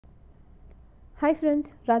Hi friends,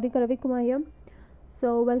 Radhika Ravikumar here.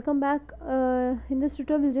 So welcome back. In this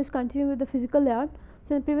tutorial, we'll just continue with the physical layout.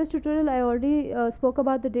 So in the previous tutorial, I already spoke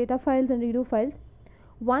about the data files and redo files.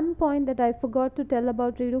 One point that I forgot to tell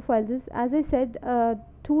about redo files is, as I said,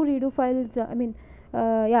 two redo files.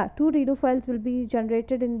 Two redo files will be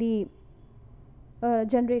generated in the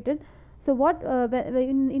generated. So what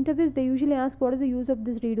in interviews they usually ask what is the use of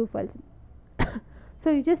this redo files. So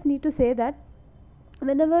you just need to say that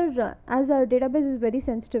whenever as our database is very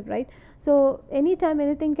sensitive, right? So anytime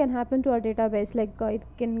anything can happen to our database, like it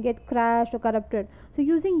can get crashed or corrupted. So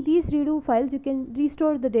using these redo files you can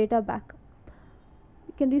restore the data back,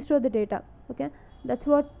 you can restore the data. Okay, that's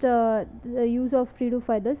what the use of redo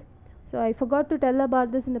file is. So I forgot to tell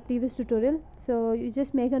about this in the previous tutorial, so you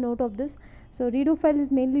just make a note of this. So redo file is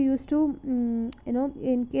mainly used to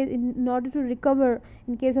in order to recover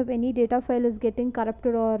in case of any data file is getting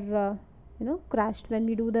corrupted or crashed when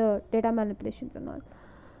we do the data manipulations and all.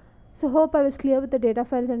 So hope I was clear with the data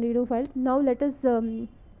files and redo files. Now let us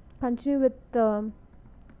continue with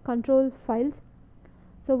control files.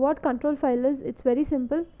 So what control file is? It's very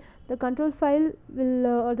simple. The control file will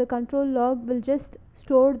or the control log will just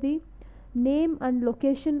store the name and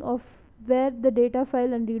location of where the data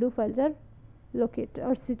file and redo files are located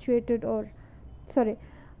or situated, or sorry,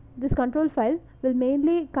 this control file will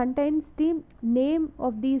mainly contains the name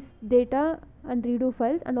of these data and redo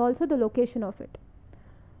files and also the location of it.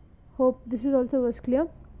 Hope this is also was clear.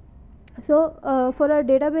 So for our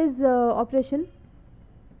database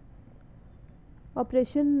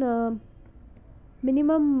operation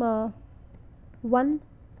minimum one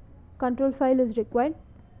control file is required.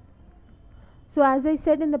 So as I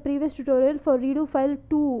said in the previous tutorial, for redo file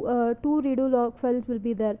two redo log files will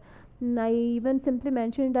be there. I even simply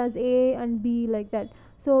mentioned as A and B like that.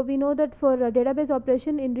 So we know that for a database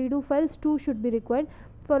operation in redo files two should be required.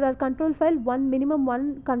 For our control file minimum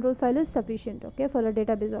one control file is sufficient, okay, for a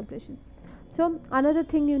database operation. So another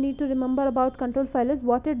thing you need to remember about control file is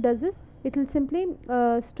what it does is it will simply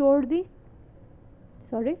store the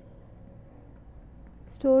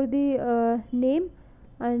name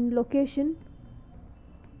and location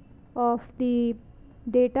of the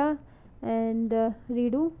data and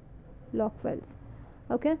redo log files.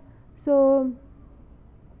 Okay, so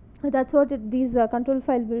that's what these control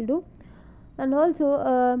file will do. And also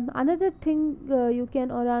another thing you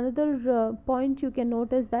can, or another point you can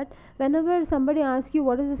notice, that whenever somebody asks you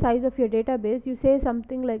what is the size of your database, you say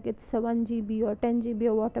something like it's 1 GB or 10 GB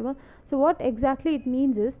or whatever. So what exactly it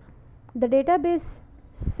means is the database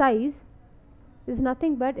size is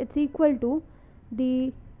nothing but it's equal to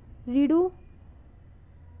the redo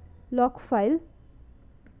log file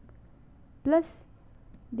plus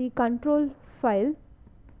the control file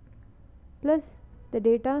plus the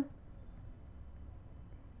data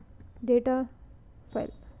file.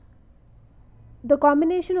 The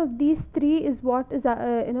combination of these three is what is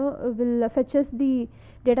will fetches the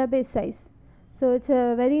database size. So it's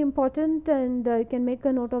very important, and you can make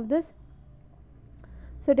a note of this.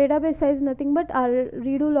 So database size is nothing but our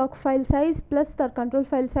redo log file size plus the control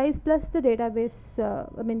file size plus the database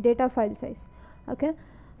data file size. Okay,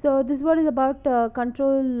 so this is what is about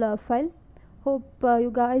control file. Hope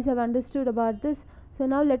you guys have understood about this. So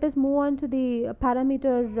now let us move on to the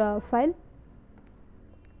parameter file.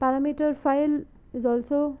 Parameter file is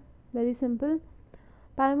also very simple.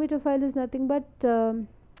 Parameter file is nothing but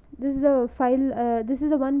this is the file, this is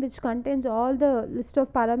the one which contains all the list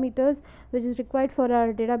of parameters which is required for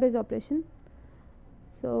our database operation.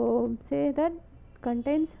 So say that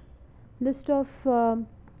contains list of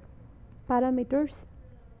parameters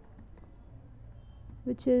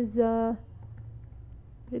which is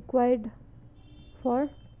required for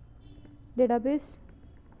database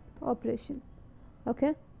operation.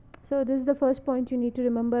 Okay, so this is the first point you need to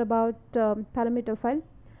remember about parameter file.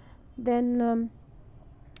 Then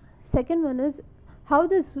second one is how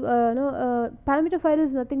this parameter file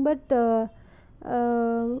is nothing but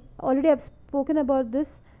already I've spoken about this.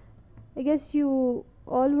 I guess you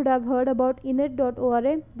all would have heard about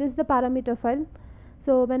init.ora. This is the parameter file.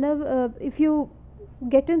 So whenever if you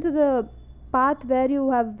get into the path where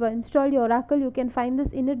you have installed your Oracle, you can find this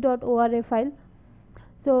init.ora file.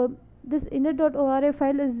 So this init.ora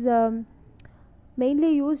file is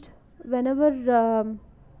mainly used whenever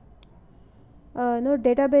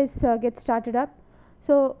database gets started up.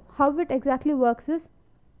 So how it exactly works is,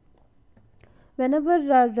 whenever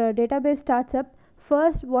our database starts up,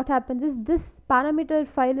 first what happens is this parameter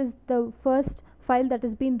file is the first file that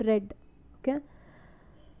is being read. Okay,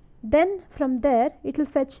 then from there it will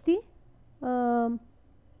fetch the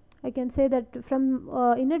I can say that from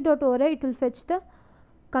init.ora it will fetch the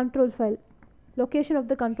control file location of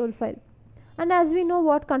the control file. And as we know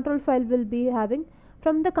what control file will be having,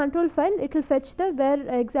 from the control file it will fetch the where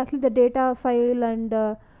exactly the data file and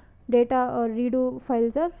data or redo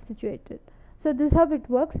files are situated. So this is how it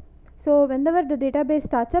works. So whenever the database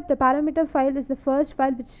starts up, the parameter file is the first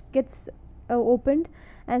file which gets opened,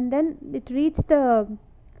 and then it reads the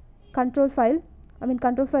control file,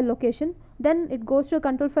 control file location. Then it goes to a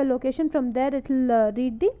control file location. From there it will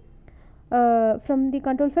read the from the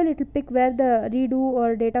control file it will pick where the redo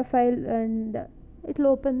or data file, and it will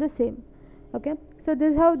open the same. Okay, so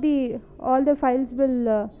this is how the all the files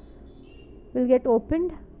will get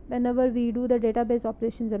opened whenever we do the database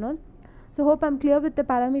operations and all. So hope I'm clear with the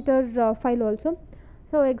parameter file also.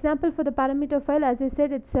 So example for the parameter file, as I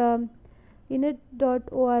said, it's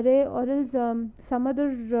init.ora, or else some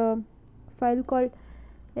other file called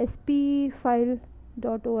spfile.ora.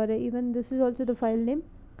 even this is also the file name.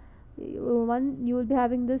 One you will be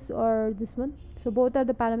having this or this one, so both are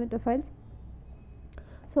the parameter files.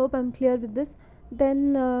 So hope I'm clear with this.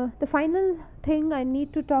 Then the final thing I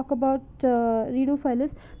need to talk about redo file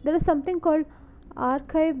is there is something called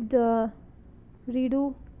archived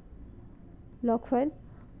redo log file.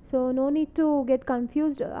 So no need to get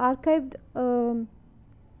confused. Archived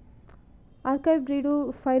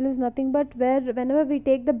redo file is nothing but where whenever we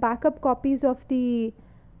take the backup copies of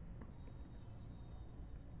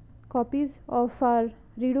our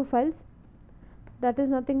redo files, that is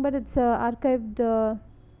nothing but it's archived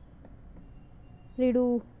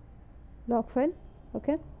redo log file.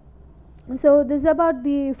 Okay, so this is about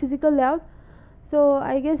the physical layout. So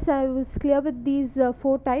I guess I was clear with these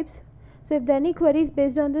 4 types. So if there are any queries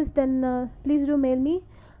based on this, then please do mail me.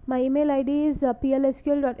 My email ID is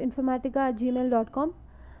plsql.informatica@gmail.com.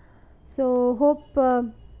 So hope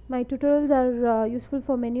my tutorials are useful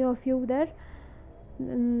for many of you there,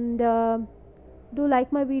 and do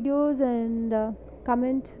like my videos and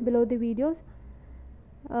comment below the videos,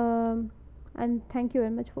 and thank you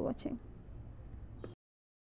very much for watching.